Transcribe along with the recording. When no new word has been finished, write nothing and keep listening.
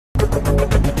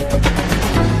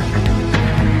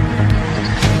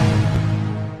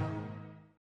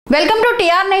Welcome to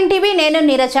Tr9 TV. నేను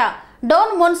Neeraja.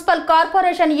 Dhone municipal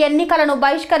corporation ఎన్నికలను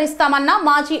బహిష్కరిస్తామన్న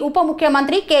మాజీ ఉప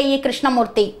ముఖ్యమంత్రి కెఈ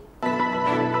కృష్ణమూర్తి.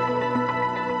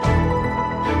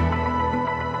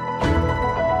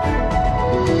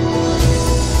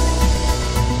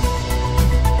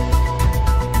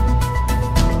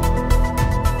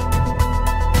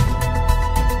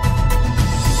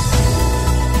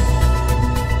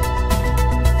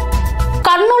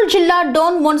 కర్నూలు జిల్లా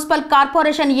డోన్ మున్సిపల్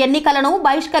కార్పొరేషన్ ఎన్నికలను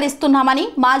బహిష్కరిస్తున్నామని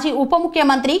మాజీ ఉప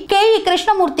ముఖ్యమంత్రి కెఈ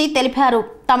కృష్ణమూర్తి తెలిపారు.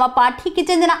 తమ పార్టీకి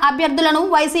చెందిన అభ్యర్థులను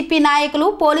వైసీపీ నాయకులు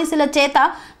పోలీసుల చేత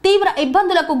తీవ్ర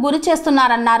ఇబ్బందులకు గురి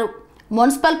చేస్తున్నారన్నారు.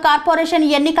 మున్సిపల్ కార్పొరేషన్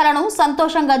ఎన్నికలను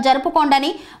సంతోషంగా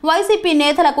జరుపుకోండని వైసీపీ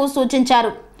నేతలకు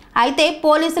సూచించారు. అయితే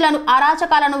పోలీసులను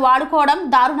అరాచకాలను వాడుకోవడం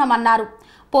దారుణమన్నారు.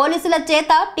 పోలీసుల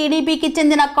చేత టీడీపీకి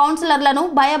చెందిన కౌన్సిలర్లను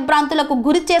భయభ్రాంతులకు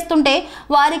గురి చేస్తుంటే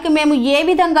వారికి మేము ఏ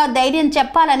విధంగా ధైర్యం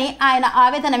చెప్పాలని ఆయన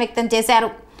ఆవేదన వ్యక్తం చేశారు.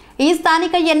 ఈ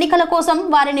స్థానిక ఎన్నికల కోసం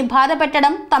వారిని బాధ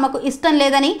పెట్టడం తమకు ఇష్టం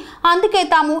లేదని, అందుకే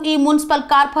తాము ఈ మున్సిపల్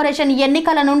కార్పొరేషన్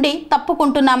ఎన్నికల నుండి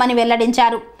తప్పుకుంటున్నామని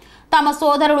వెల్లడించారు. తమ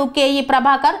సోదరుడు కెఈ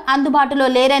ప్రభాకర్ అందుబాటులో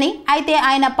లేరని, అయితే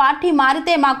ఆయన పార్టీ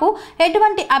మారితే మాకు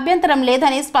ఎటువంటి అభ్యంతరం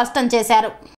లేదని స్పష్టం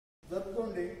చేశారు.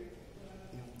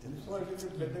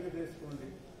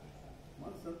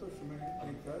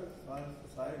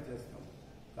 సాయం చేస్తాం,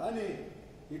 కానీ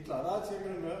ఇట్లా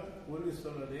అరాచకంగా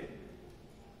పోలీసులని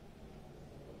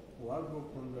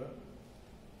వాడుకోకుండా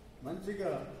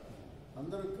మంచిగా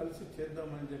అందరూ కలిసి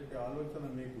చేద్దామని చెప్పే ఆలోచన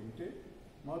మీకు ఉంటే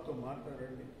మాతో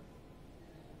మాట్లాడండి,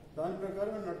 దాని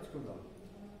ప్రకారం నడుచుకుందాం.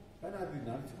 కానీ అది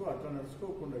అట్లా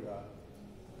నడుచుకోకుండా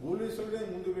పోలీసులనే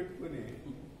ముందు పెట్టుకుని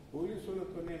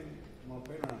పోలీసులతోనే మా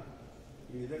పైన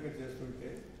ఈ విధంగా చేస్తుంటే,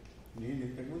 నేను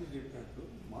ఇంతకుముందు చెప్పినట్టు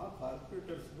మా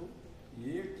కార్పొరేటర్స్కు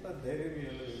ఎట్లా ధైర్యం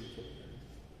ఇవ్వాలని చెప్పాను.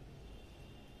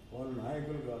 వాళ్ళు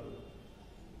నాయకులు కాదు,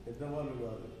 పెద్దవాళ్ళు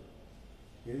కాదు,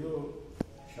 ఏదో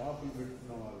షాపులు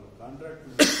పెట్టుకున్న వాళ్ళు,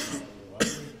 కాంట్రాక్టులు పెట్టుకున్న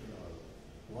వాళ్ళు పెట్టుకున్న వాళ్ళు,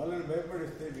 వాళ్ళని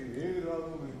భయపడిస్తే మేము ఏమి రాదు,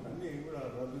 మేము అన్నీ కూడా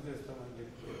రద్దు చేస్తామని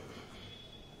చెప్తే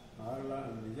అలా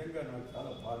నిజంగా నాకు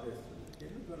చాలా బాధ వేస్తుంది.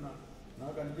 ఎందుకన్నా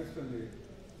నాకు అనిపిస్తుంది,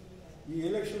 ఈ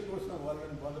ఎలక్షన్ కోసం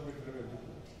వాళ్ళని బాధ పెట్టడం ఎందుకు?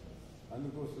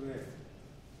 అందుకోసమే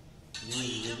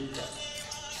నేను ఎదుట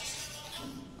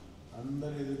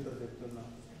అందరి ఎదుట చెప్తున్నా,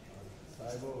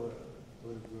 సాయిబాబా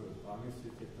ప్రామిస్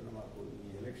చెప్తున్నా, మాకు ఈ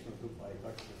ఎలక్షన్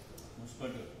బాయ్కాట్ చేస్తున్నా.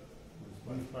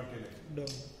 Municipality election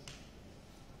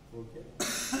okay.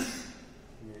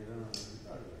 ఏదైనా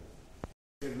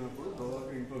వెళ్ళినప్పుడు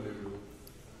గవర్నర్ ఇంట్లో లేడు,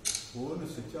 ఫోన్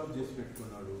స్విచ్ ఆఫ్ చేసి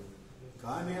పెట్టుకున్నాడు.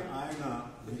 కానీ ఆయన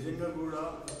నిజంగా కూడా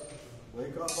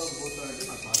వైకాపాకు పోతానంటే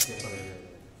నాకు ఆశ్చర్యపడలేదు.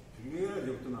 క్లియర్గా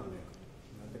చెప్తున్నాను నేను.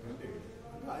 అంతకంటే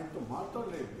ఆయనతో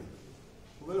మాట్లాడలేదు.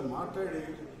 ఒకవేళ మాట్లాడి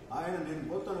ఆయన నేను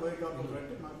పోతాను వైకాపాకు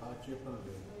అంటే నాకు ఆక్షేపణ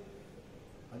లేదు.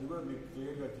 అది కూడా మీకు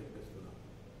క్లియర్గా చెప్పేస్తున్నాను.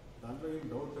 దాంట్లో ఏం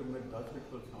డౌట్ మీరు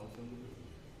దాచిపెట్టుకోవాల్సిన అవసరం లేదు.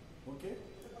 ఓకే,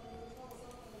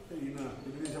 ఈయన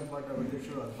తెలుగుదేశం పార్టీ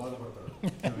అధ్యక్షుడు అది బాధపడతాడు,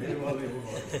 వేరే వాళ్ళు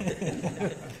ఇవ్వకూడదు.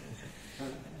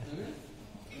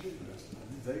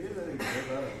 అది జరిగేది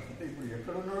అంటే ఇప్పుడు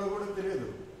ఎక్కడ ఉన్నాడో కూడా తెలియదు.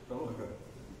 ప్రభాకర్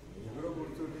ఎక్కడో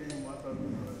కూర్చొని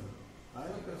మాట్లాడుతున్నాడు.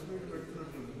 ఆయన ప్రెస్ మీట్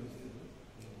పెడుతున్నట్టు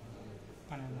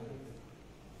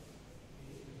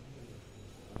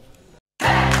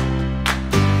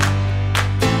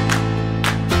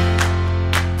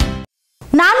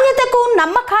నాణ్యతకు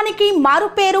నమ్మకానికి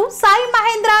మారుపేరు Sai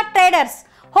Mahindra traders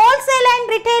wholesale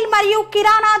and retail మరియు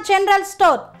కిరాణా జనరల్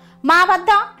స్టోర్. మా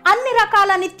వద్ద అన్ని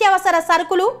రకాల నిత్యావసర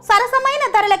సరుకులు సరసమైన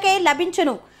ధరలకే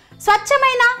లభించును.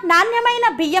 స్వచ్ఛమైన నాణ్యమైన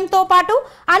బియ్యంతో పాటు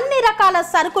అన్ని రకాల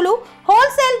సరుకులు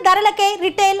హోల్సేల్ ధరలకే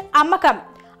రిటైల్ అమ్మకం.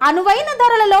 అనువైన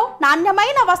ధరలలో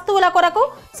నాణ్యమైన వస్తువుల కొరకు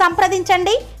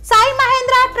సంప్రదించండి Sai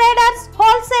Mahindra traders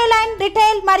wholesale and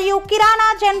retail మరియు కిరాణా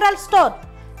జనరల్ స్టోర్.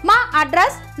 మా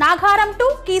address Nagaram to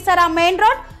Keesara main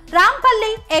road,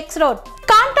 Rampalli X road.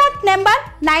 Contact number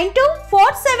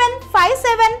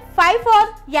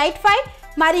 9247575485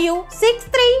 మరియు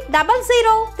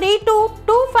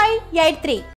 6300322583.